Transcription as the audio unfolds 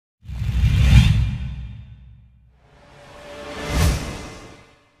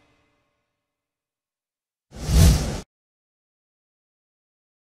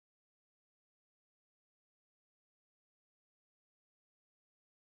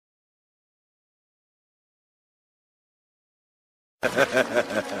Don't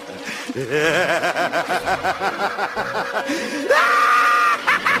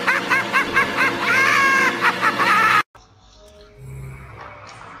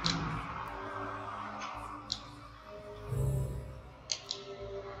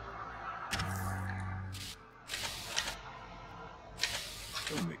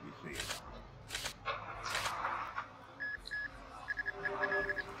make me see it.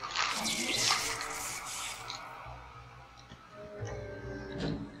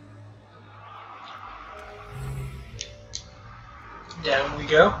 Down we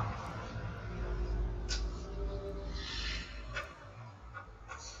go.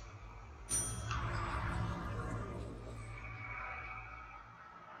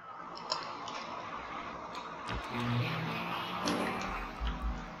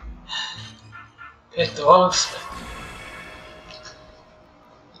 Hit the wall.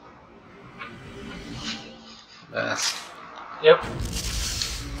 Best. Yep.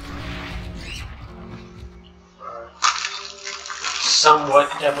 Somewhat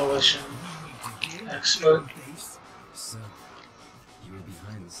demolition expert. So, you were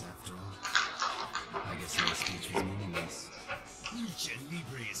behind this after all. I guess my speech was meaningless. Lucha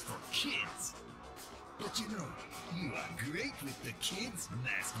Libre is for kids. But you know, you are great with the kids,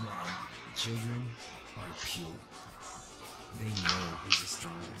 Masked Mom. Children are pure. They know who's the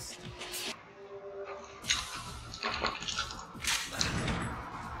strongest.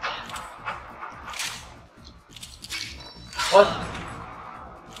 What?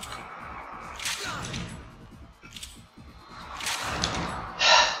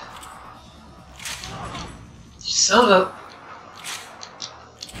 You son of a...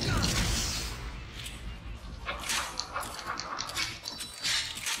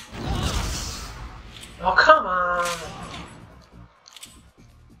 Oh, come on!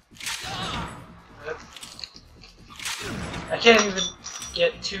 I can't even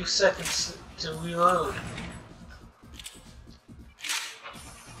get 2 seconds to reload.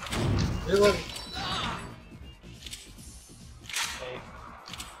 Reload. Okay.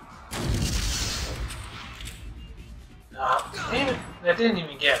 Ah, damn it! That didn't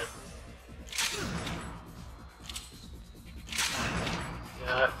even get it.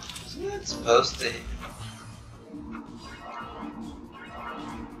 Yeah. Isn't it supposed to?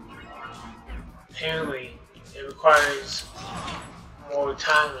 Apparently, it requires more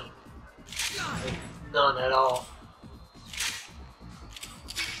timing. Like, none at all.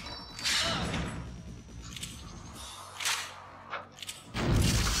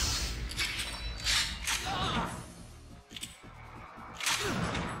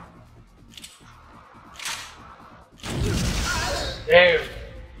 There.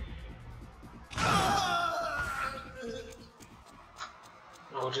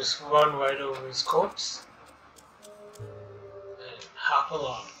 We'll just run right over his corpse and hop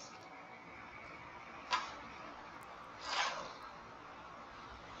along.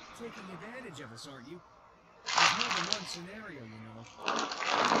 Taking advantage of us, aren't you? There's more than one scenario, you know.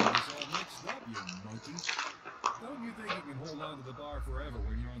 It's all mixed up, you monkey. Don't you think you can hold on to the bar forever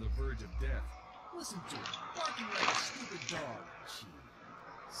when you're on the verge of death? Listen to him, barking like a stupid dog. Gee.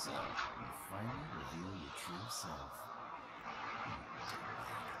 So, you finally reveal your true self.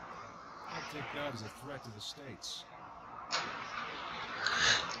 I take that as a threat to the states.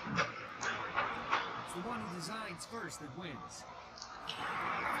 It's the one who designs first that wins.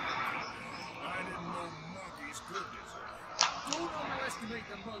 I didn't know monkeys could design. Don't underestimate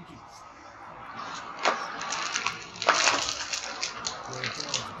the monkeys. They're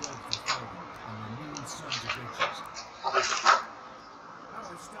dogs built for fighting, and they're mean sons of bitches. Now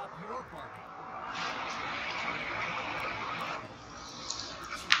let's stop your barking.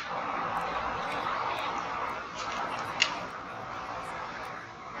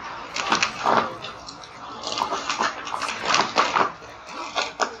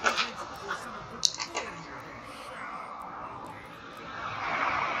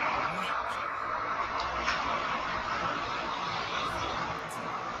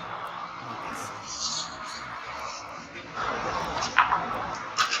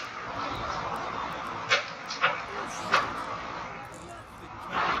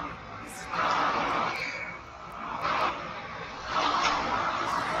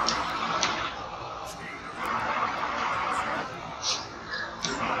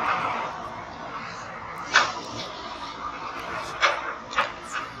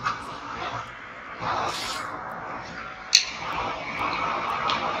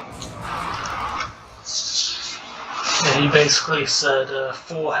 And he basically said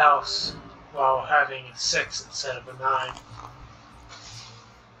full house while having a 6 instead of a 9.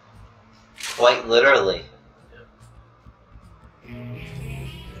 Quite literally. Yep.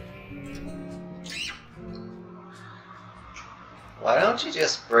 Why don't you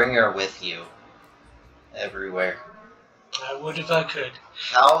just bring her with you? Everywhere. I would if I could.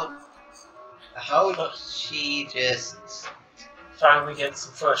 How would she just... Finally get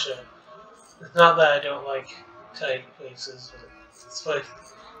some fresh air. It's not that I don't like tight places, but it's like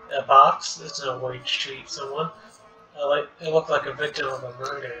that box. There's no way to treat someone. It looked like a victim of a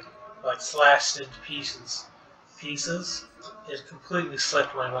murder, like slashed into pieces. It completely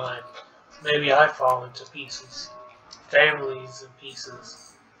slipped my mind. Maybe I fall into pieces. Families in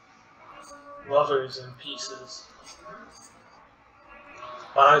pieces. Lovers in pieces.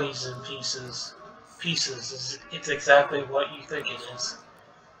 Bodies in pieces. Pieces. It's exactly what you think it is.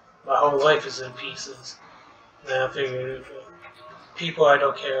 My whole life is in pieces. And I figured people I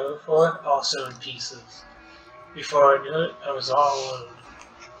don't care for also in pieces. Before I knew it, I was all alone.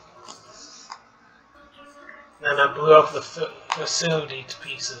 Then I blew up the facility to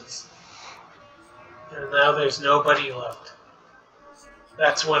pieces. And now there's nobody left.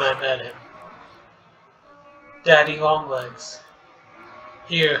 That's when I met him. Daddy Longlegs.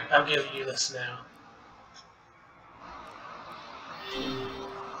 Here, I'll give you this now.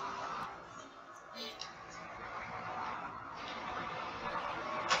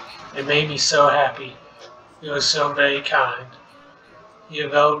 It made me so happy. He was so very kind. He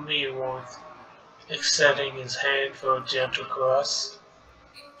enveloped me in warmth, extending his hand for a gentle caress.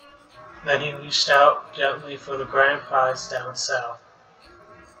 Then he reached out gently for the grand prize down south.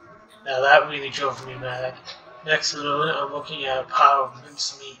 Now that really drove me mad. Next minute, I'm looking at a pile of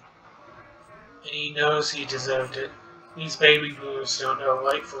mincemeat. And he knows he deserved it. These baby boomers don't know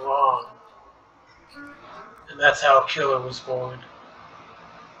right from wrong. And that's how a killer was born.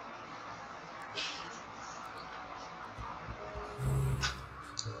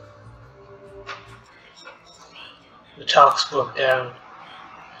 The talks broke down.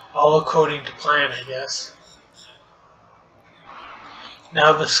 All according to plan, I guess.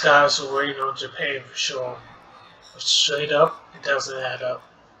 Now the skies will rain on Japan for sure. But straight up, it doesn't add up.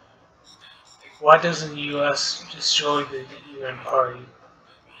 Why doesn't the US destroy the UN party?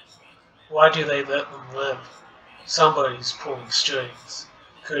 Why do they let them live? Somebody's pulling strings.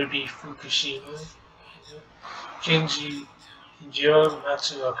 Could it be Fukushima? Kinjiro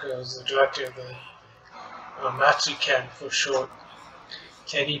Matsuoka is the director of the Matsuken for short.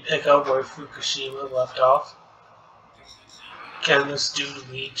 Can he pick up where Fukushima left off? Can this dude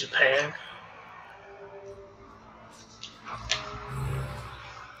lead Japan?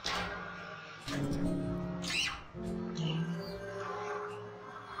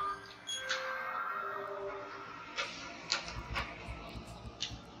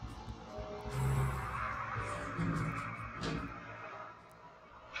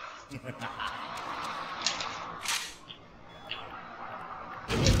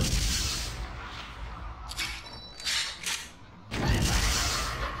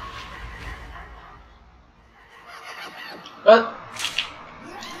 What?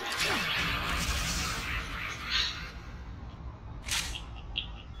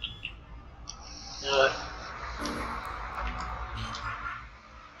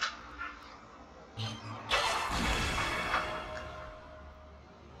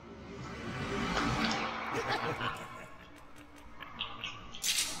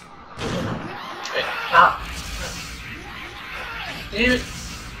 Damn it.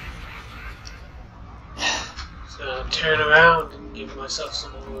 So turn around and give myself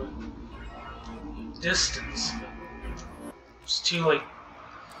some more distance. It's too late.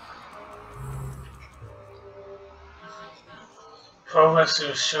 Pro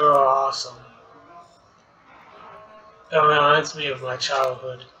wrestlers sure are awesome. It reminds me of my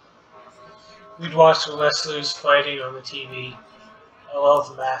childhood. We'd watch the wrestlers fighting on the TV. I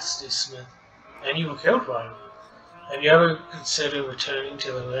love Master Smith. And you were killed by him. Have you ever considered returning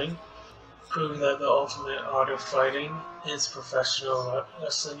to the ring? Prove that the ultimate art of fighting is professional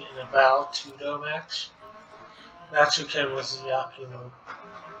wrestling in a Val Tudo match? Matsuken was a Yakumo.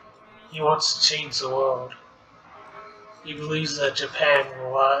 He wants to change the world. He believes that Japan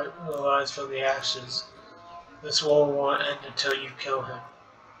will rise from the ashes. This war won't end until you kill him.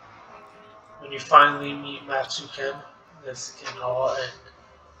 When you finally meet Matsuken, this can all end.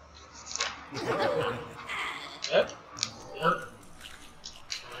 Yep. Yep.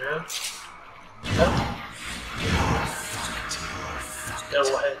 Yep. Yep.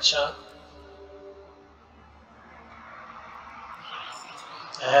 Double headshot.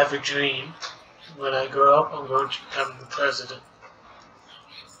 I have a dream. When I grow up, I'm going to become the president.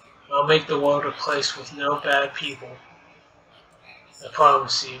 I'll make the world a place with no bad people. I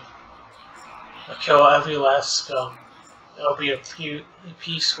promise you. I'll kill every last scum. It'll be a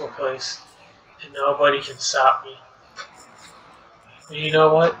peaceful place, and nobody can stop me. And you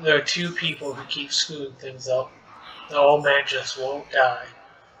know what? There are two people who keep screwing things up. The old man just won't die.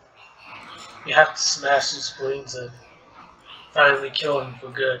 You have to smash his brains in. Finally kill him for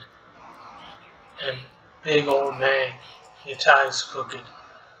good. And big old man, your tie's crooked.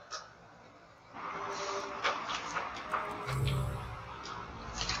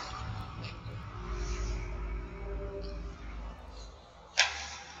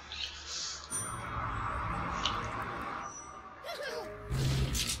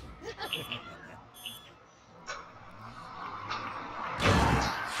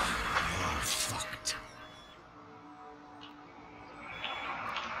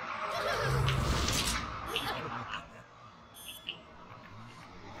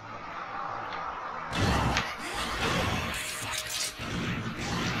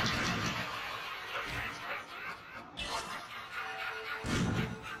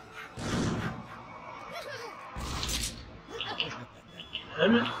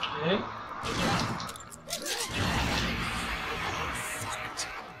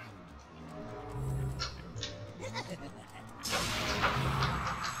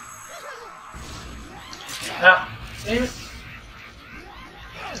 Ah, damn it.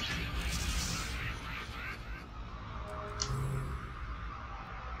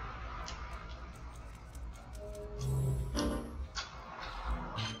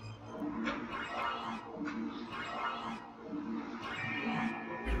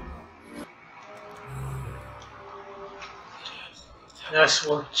 Nice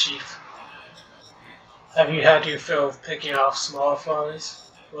work, Chief. Have you had your fill of picking off small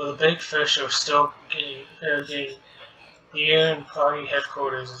flies? Well, the big fish are still getting their game. The Aaron Party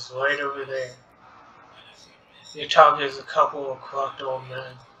headquarters is right over there. Your target is a couple of corrupt old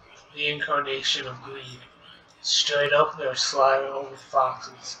men, the incarnation of greed. Straight up, they're sly old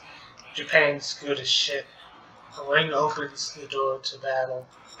foxes. Japan's good as shit. The ring opens the door to battle.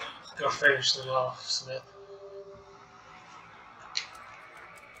 Go finish them off, Smith.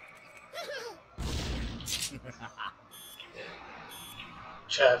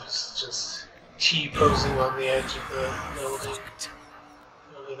 Travis just T-posing on the edge of the building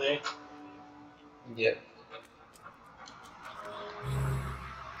over there. Yep.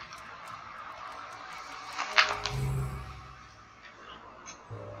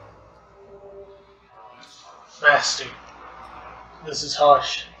 Master, this is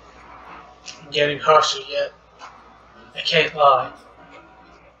harsh. I'm getting harsher yet. I can't lie.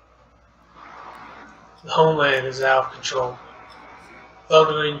 The homeland is out of control,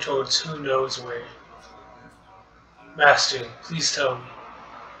 thundering towards who knows where. Master, please tell me,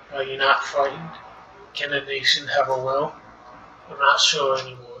 are you not frightened? Can a nation have a will? I'm not sure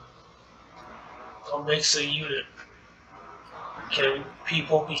anymore. What makes a unit? Can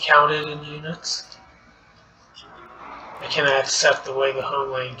people be counted in units? I cannot accept the way the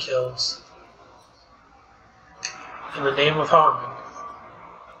homeland kills. In the name of harmony.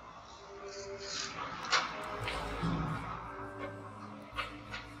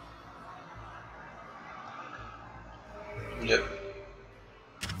 Yep.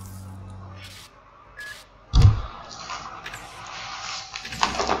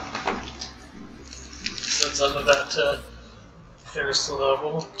 Since I'm about to finish the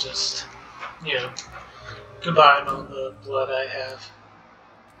level, just, you know, combine all the blood I have.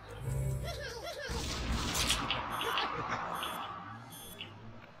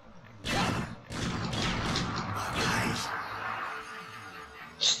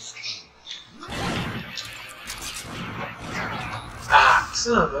 Ah,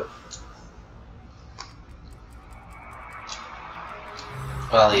 son of a...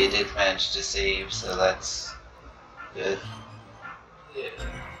 Well, you did manage to save, so that's good. Yeah.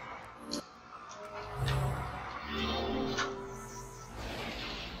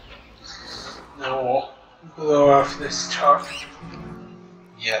 Now we'll blow off this tarp.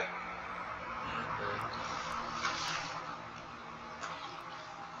 Yep.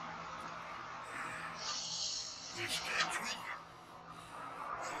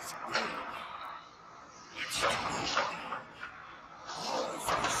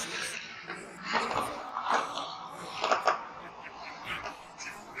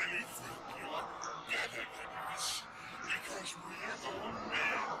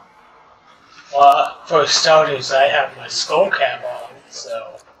 Well, for starters, I have my skull cap on,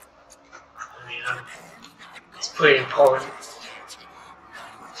 so I mean, it's pretty important.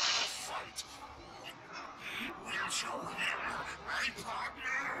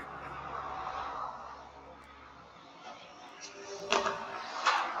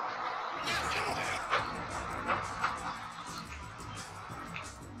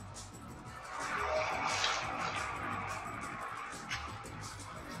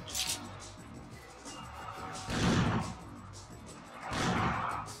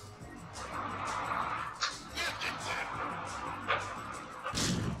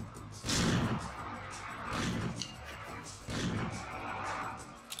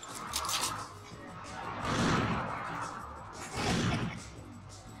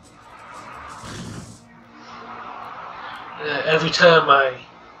 Every time I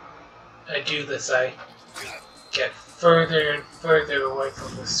do this, I get further and further away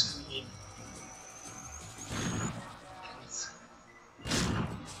from the screen.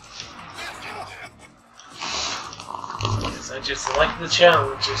 Because I just like the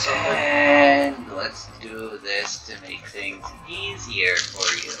challenge or something. And let's do this to make things easier for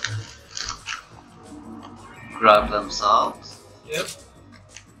you. Problem solved. Yep.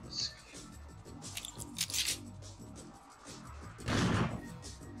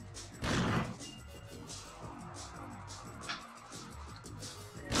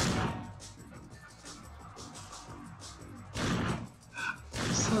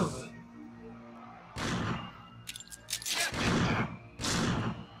 So,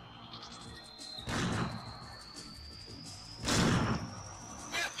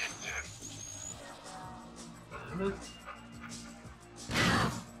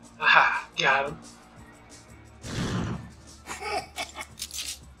 aha, got him.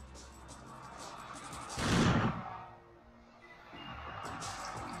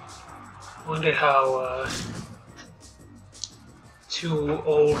 Wonder how two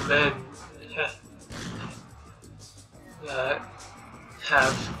old men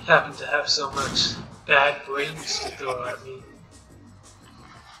happen to have so much bad brains to throw at me.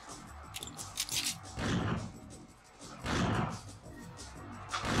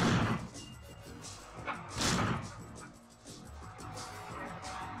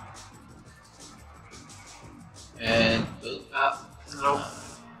 And boop. Nope.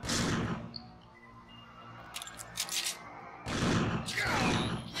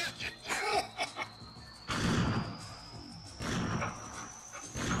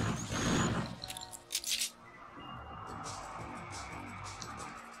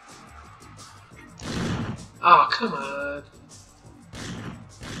 Oh, come on.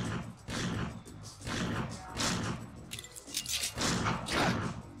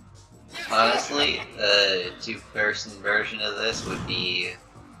 Honestly, the two-person version of this would be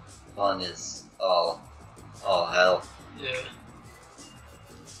fun as all hell. Yeah.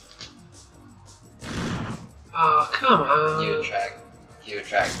 Oh, come on. You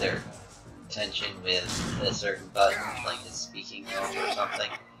attract their attention with a certain button, like a speaking mode or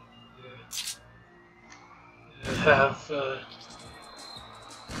something. Have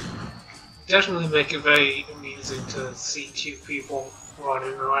definitely make it very amusing to see two people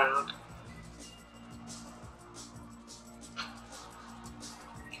running around.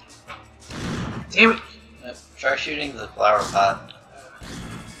 Damn it! Try shooting the flower pot.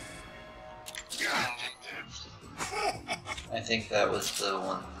 I think that was the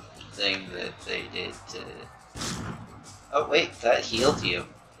one thing that they did to... Oh wait, that healed you.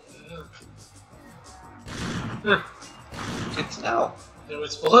 Huh. Good to know. There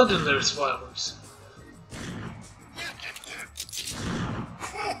was blood and there's flowers.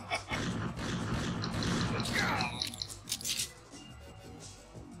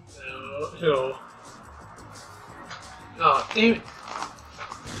 No. Oh, damn it.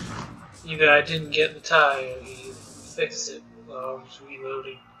 Either I didn't get the tie or he fixed it while I was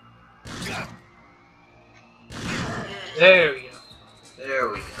reloading. There we go. There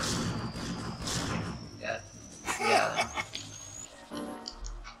we go. Yeah.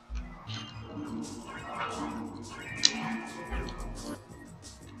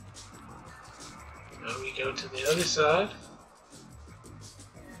 Now we go to the other side.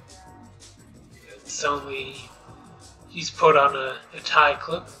 It's only... he's put on a tie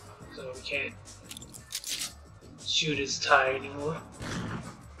clip, so we can't shoot his tie anymore.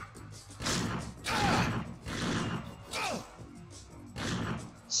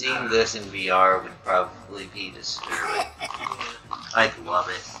 Seeing this in VR would probably be disturbing. I'd love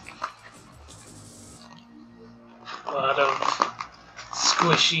it. A lot of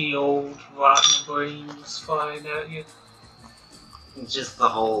squishy old rotten brains flying at you. Just the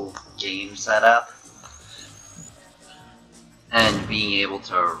whole game setup. And being able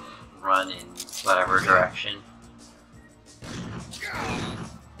to run in whatever direction.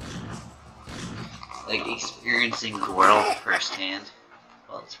 Like experiencing the world firsthand.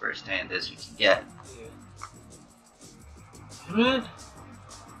 Well, as firsthand as you can get. Come on.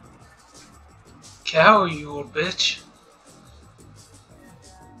 Cower, you old bitch.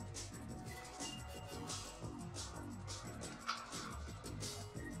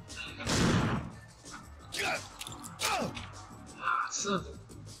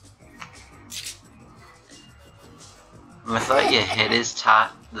 I thought you hit his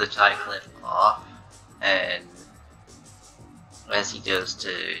the tie clip off, and as he goes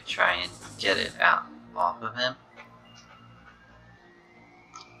to try and get it out off of him.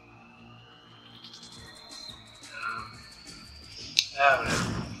 I don't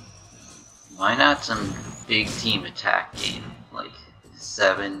know. Why not some big team attack game? Like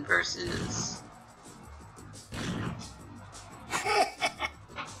 7 versus...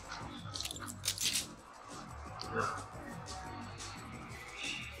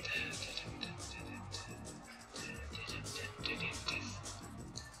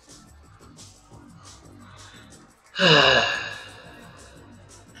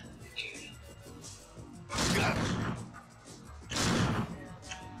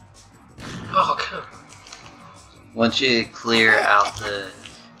 Oh, come. Once you clear out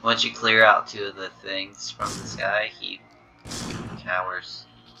 2 of the things from the sky, he cowers.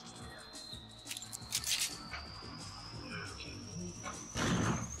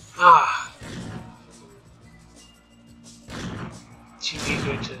 Ah. Too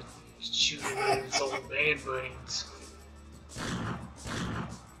eager to shoot him in his old man brains.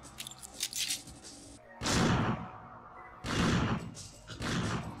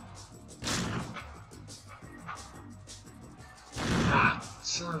 Ah,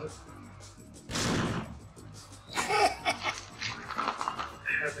 son of a... I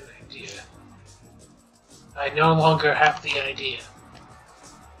have an idea. I no longer have the idea.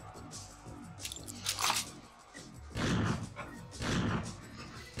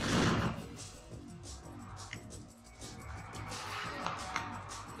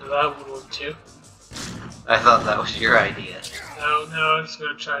 That would work too. I thought that was your idea. No, I'm just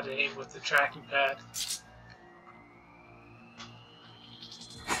gonna try to aim with the tracking pad.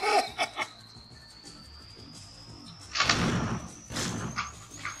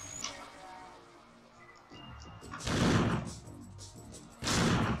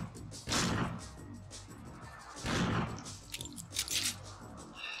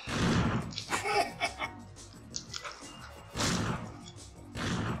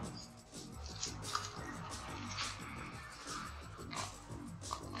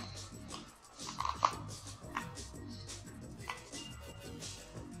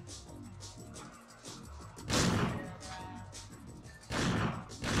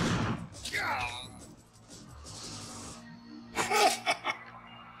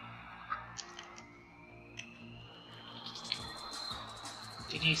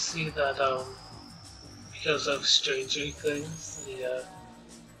 Did you see that, because of Stranger Things, the,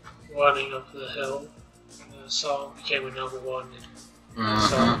 running up the hill song became a #1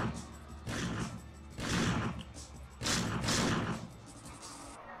 song?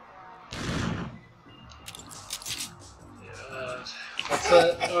 What's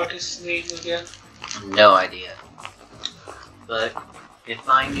the artist's name again? No idea. But if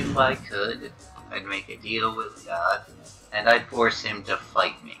I knew I could, I'd make a deal with God, and I'd force him to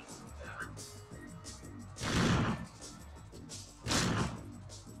fight me.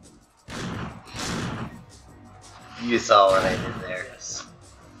 You saw what I did there. Yes.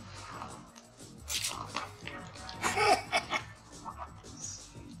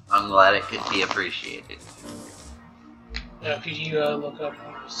 I'm glad it could be appreciated. Now, could you look up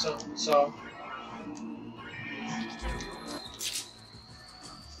some song?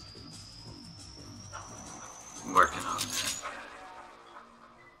 I'm working on that.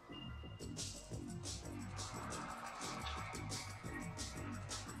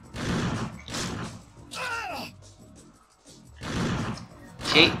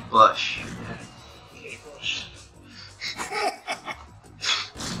 Kate Bush. Kate Bush.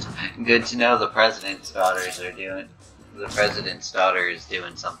 Good to know the president's daughters are doing. The president's daughter is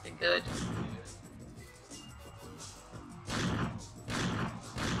doing something good.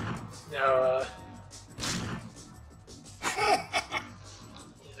 Now,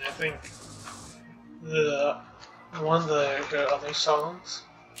 I think one of the other songs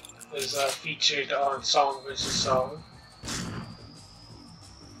was featured on Song vs. Song.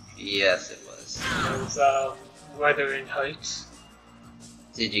 Yes, it was. It was Wuthering Heights.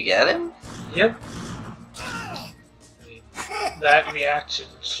 Did you get him? Yep. That reaction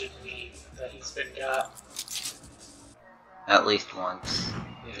should mean that he's been got. At least once.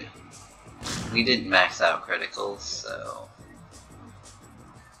 Yeah. We didn't max out criticals, so...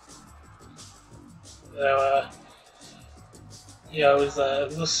 So, I was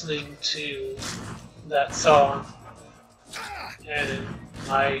listening to that song, and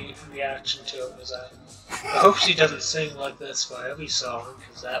my reaction to it was, I hope she doesn't sing like this for every song,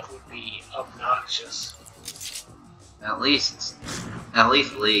 because that would be obnoxious. At least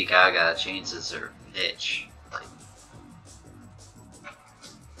Lady Gaga changes her pitch. Like,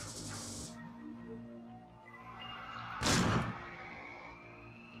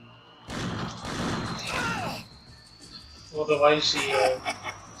 Well, the way she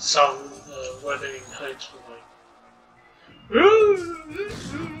sung Wuthering Heights was like,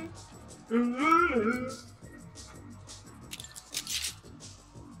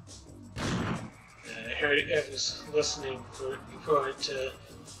 I was listening for it to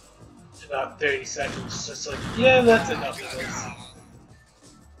about 30 seconds, just like, yeah, that's enough of this.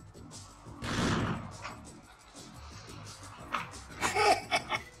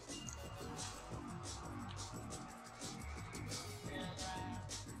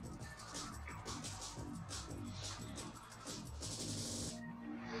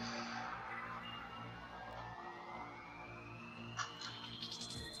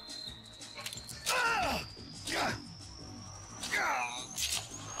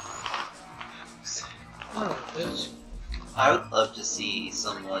 I would love to see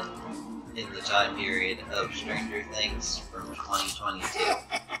someone in the time period of Stranger Things from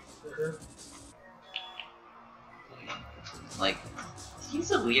 2022. Like,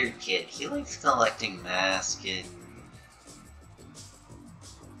 he's a weird kid. He likes collecting masks and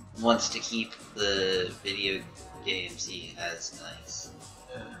wants to keep the video games he has nice.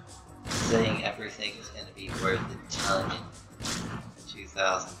 Saying everything is going to be worth a ton in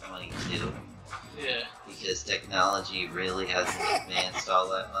 2022. Yeah. Because technology really hasn't advanced all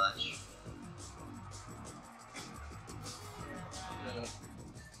that much.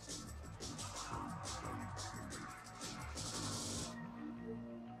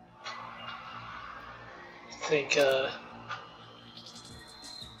 I think if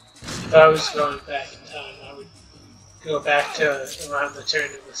I was going back in time, I would go back to around the turn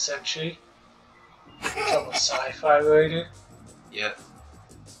of the century, become a sci-fi writer. Yep.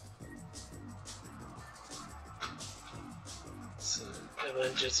 And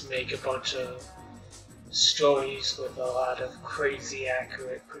then just make a bunch of stories with a lot of crazy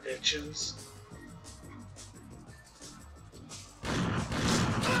accurate predictions.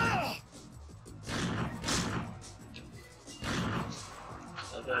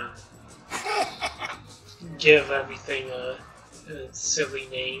 And then give everything silly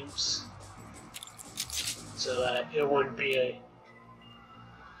names so that it wouldn't be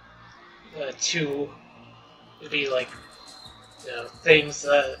it'd be like, you know, things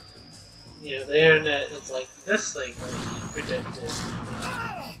that, you know, the internet is like this thing that he predicted.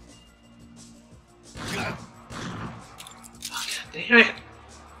 Oh, God damn it!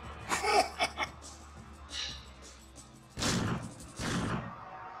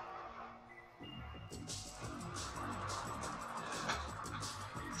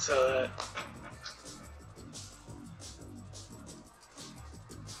 So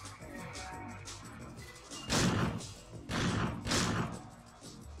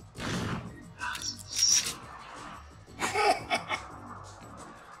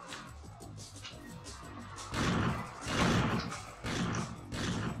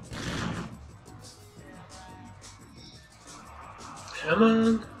come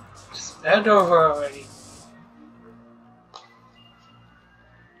on, just bend over already.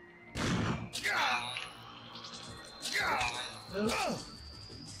 No,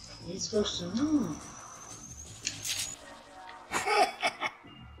 he's supposed to move.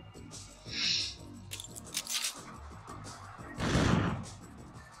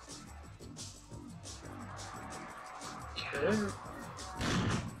 Okay.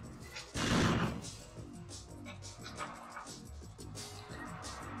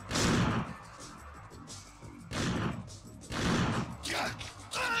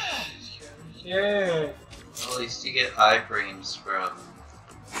 Yeah. Well, at least you get iframes from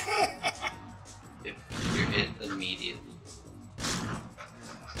if you're hit immediately.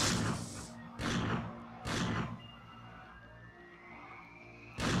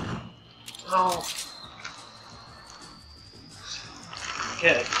 Oh.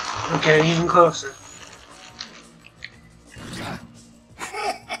 Okay. I'm getting even closer.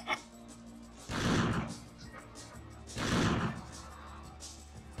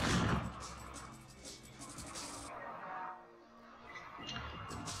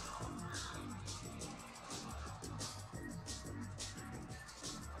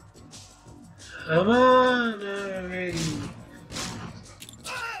 Come on already.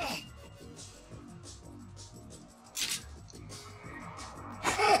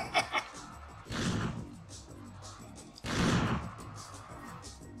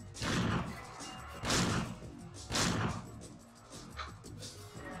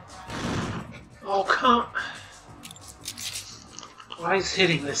 Oh, come. Why is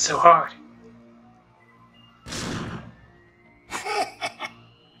hitting this so hard?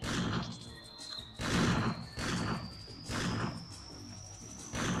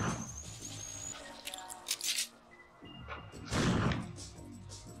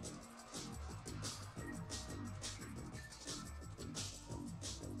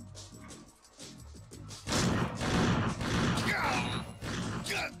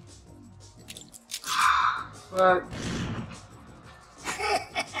 But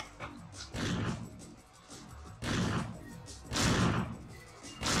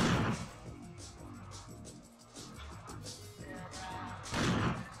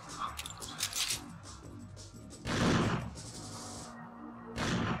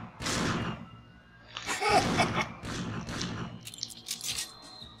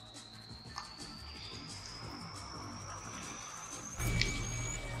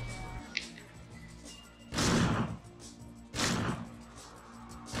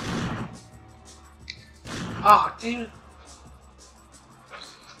oh, damn it.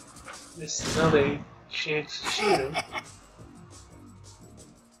 Missed another chance to shoot him.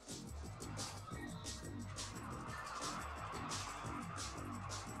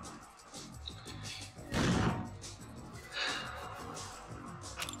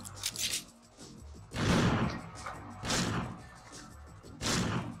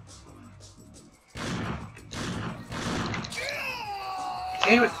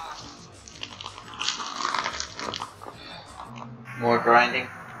 Damn it. More grinding?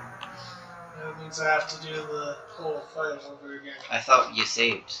 That means I have to do the whole fight over again. I thought you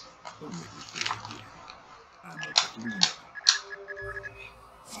saved. Don't make me say it again. I'm extreme.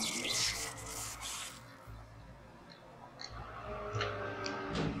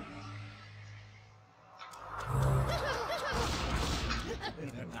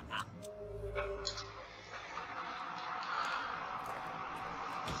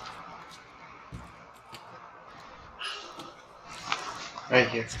 Right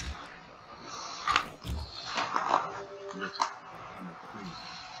here. Listen, I'm a queen.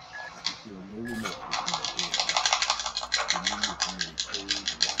 I can feel no remorse between the dead. Remember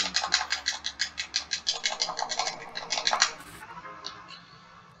playing cold, rotten fish.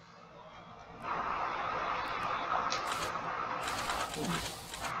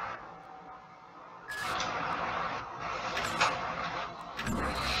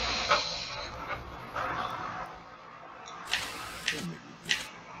 Don't make me think.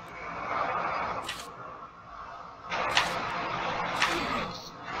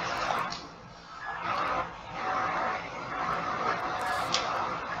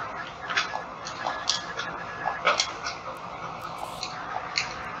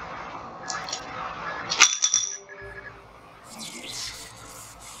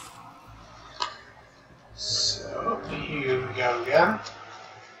 So, here we go again.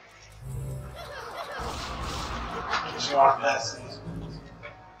 Just walk past these.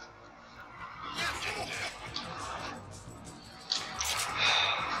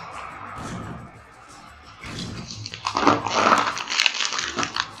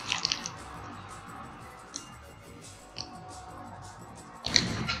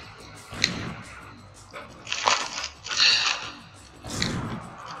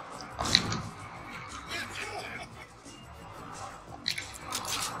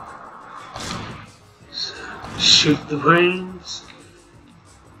 Shoot the brains.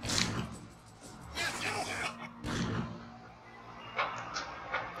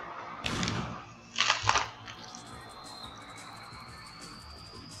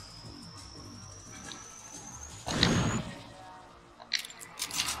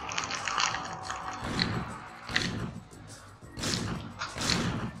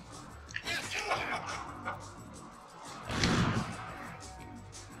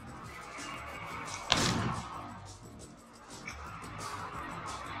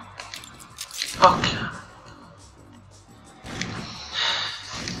 Fuck.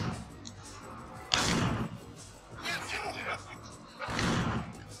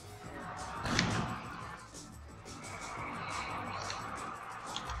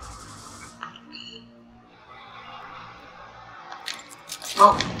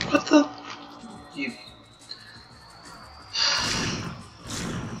 Oh, what the? You.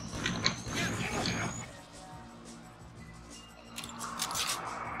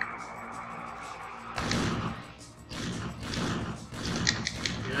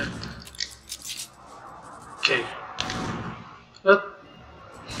 Okay. What?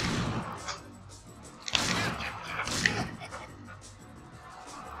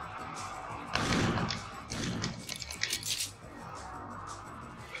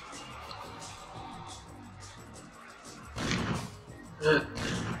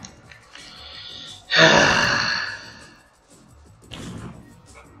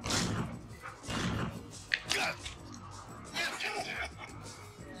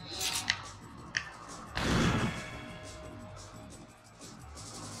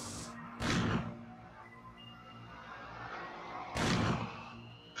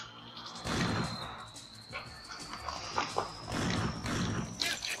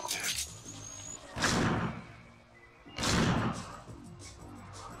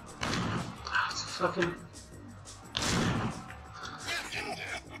 fucking...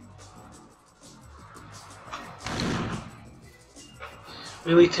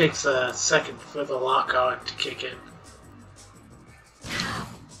 Really takes a second for the lock on to kick in.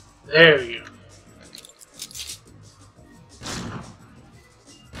 There you go.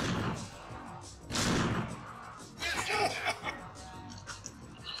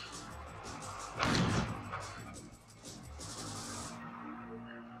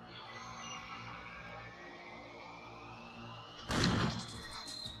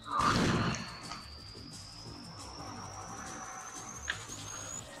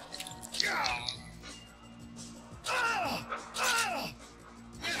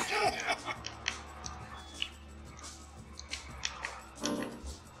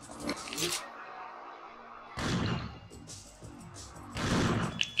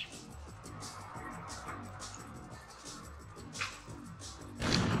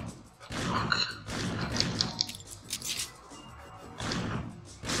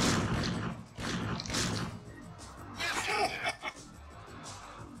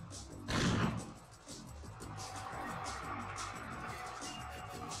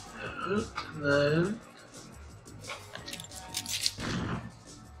 And then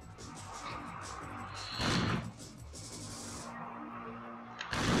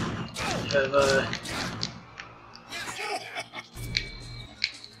have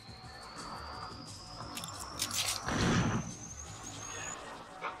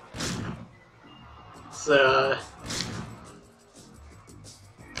so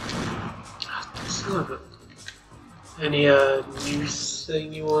any news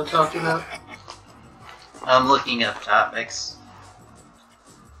thing you want to talk about? I'm looking up topics.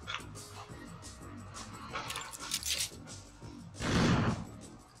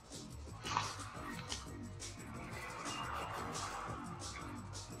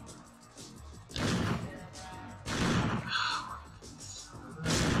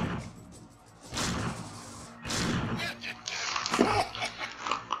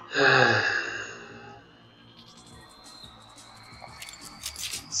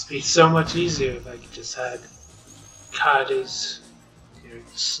 It'd be so much easier if I could just had Kai's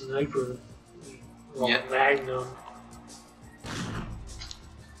sniper Magnum.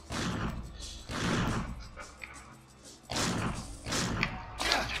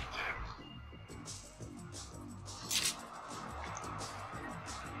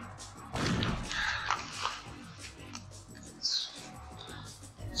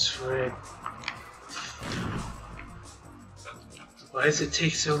 It's right. Why does it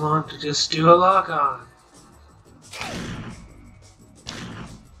take so long to just do a lock on?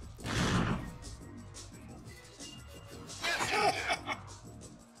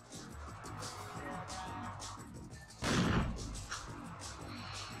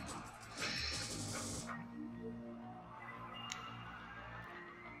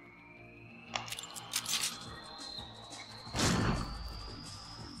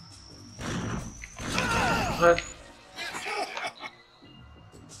 What?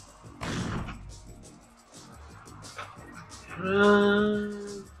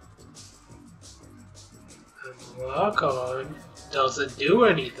 And lock on doesn't do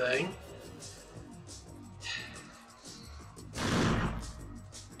anything.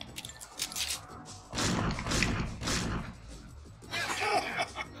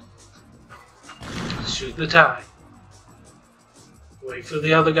 Shoot the tie. Wait for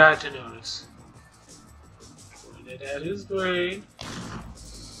the other guy to notice. Point it at his brain.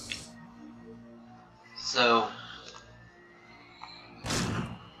 So,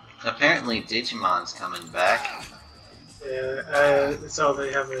 apparently Digimon's coming back. Yeah, I saw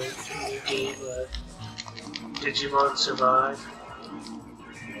they have a new game, Digimon Survive.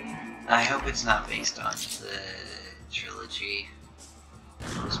 I hope it's not based on the trilogy.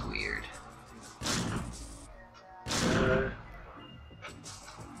 It was weird.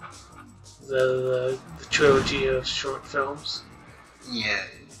 The trilogy of short films. Yeah.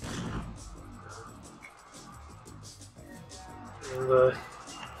 And I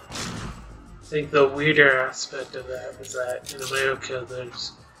think the weirder aspect of that was that in America,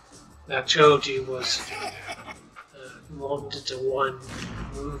 that trilogy was lumped into one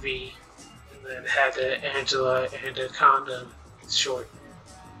movie, and then had the Angela Anaconda short.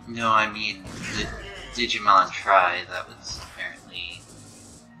 No, I mean the Digimon Tri. That was apparently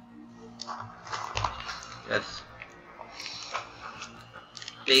that's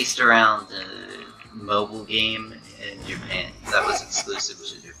based around the mobile game in Japan. That was exclusive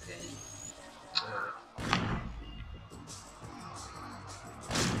to Japan.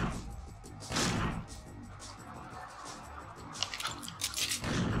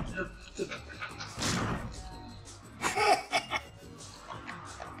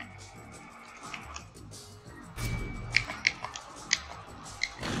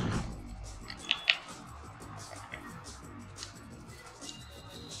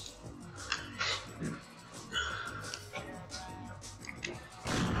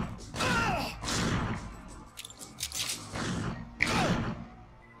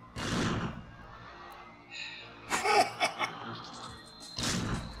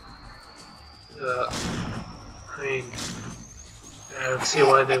 I mean, I don't see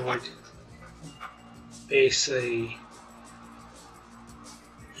why they would base a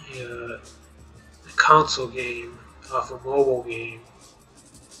console game off a mobile game.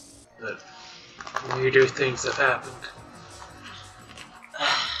 But weirder things have happened.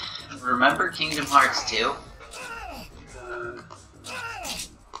 Remember Kingdom Hearts 2?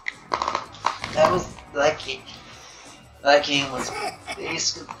 That game was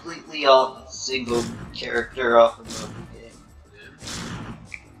based completely off a single character off a mobile game.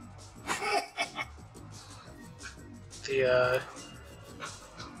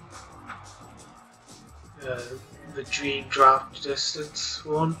 The Dream Drop Distance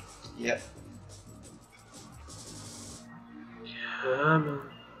one? Yep. Come on.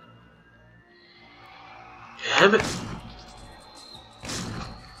 Damn it!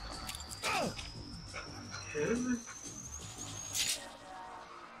 Damn it!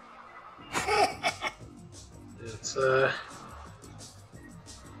 It's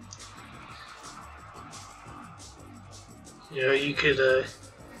you know, you could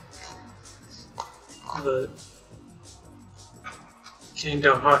the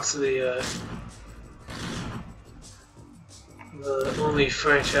Kingdom Hearts, the only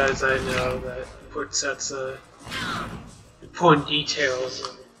franchise I know that puts such important details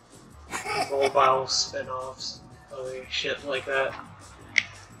in mobile spin-offs, other shit like that.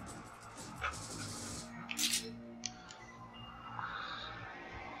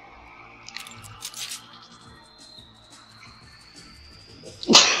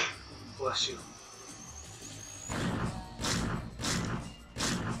 Bless you.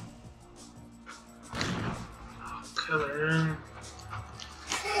 Oh, come on.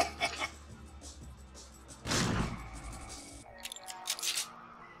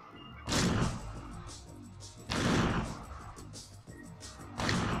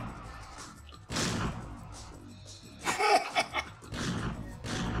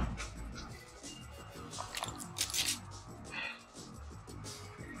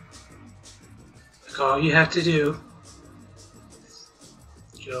 All you have to do,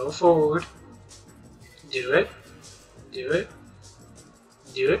 go forward, do it, do it,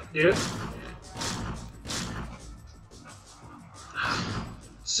 do it, do it.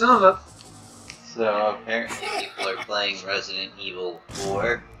 Son of a... So apparently people are playing Resident Evil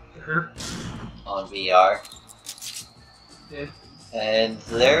 4 Uh-huh. on VR. Yeah. And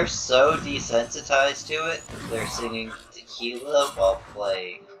they're so desensitized to it that they're singing Tequila while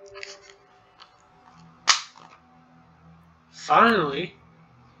playing. Finally!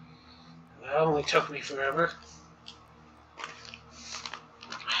 That only took me forever.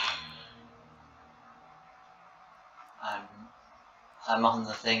 I'm on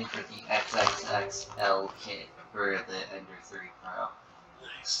the thing for the XXXL kit for the Ender 3 Pro.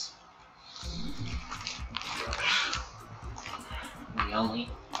 Nice.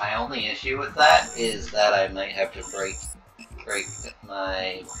 My only issue with that is that I might have to break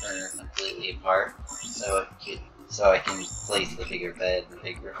my burner completely apart so I can place the bigger bed and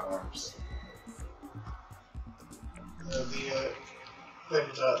bigger arms. The thing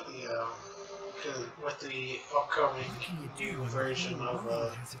about with the upcoming new version of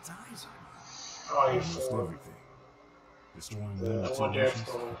RE4, I wonder if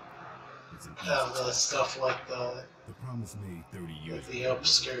they'll have the stuff like the promise made 30 years the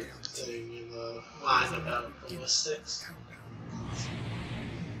upskirt thing in the line about ballistics.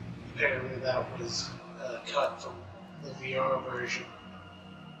 Apparently that was cut from the VR version.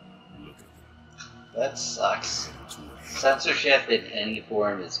 That sucks. Censorship in any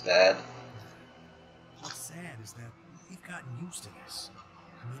form is bad. What's sad is that we've gotten used to this.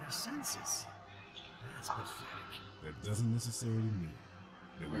 I mean, our senses. That's pathetic. That doesn't necessarily mean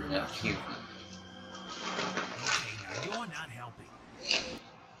that we're No, human. Okay, now you're not helping.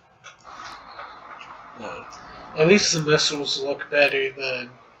 At least the missiles look better than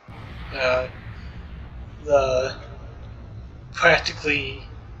the practically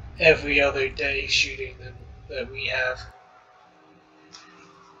every other day shooting that we have.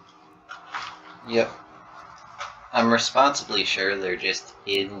 Yep. I'm responsibly sure they're just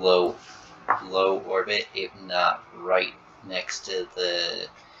in low orbit, if not right next to the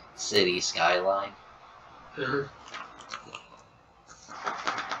city skyline. Uh-huh.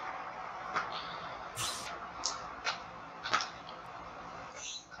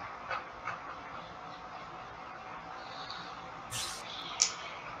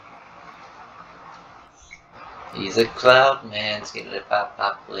 He's a cloud man, skittle pop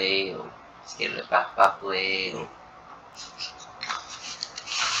pop whale, skittle pop pop whale.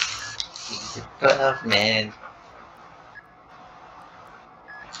 He's a cloud man.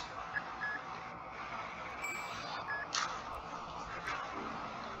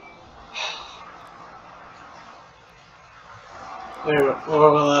 Anyway,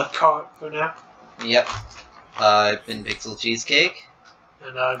 we'll call it for now. Yep. I've been Pixel Cheesecake.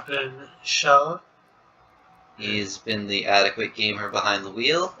 And I've been Charlotte. He's been the adequate gamer behind the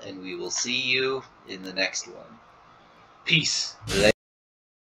wheel, and we will see you in the next one. Peace. Later.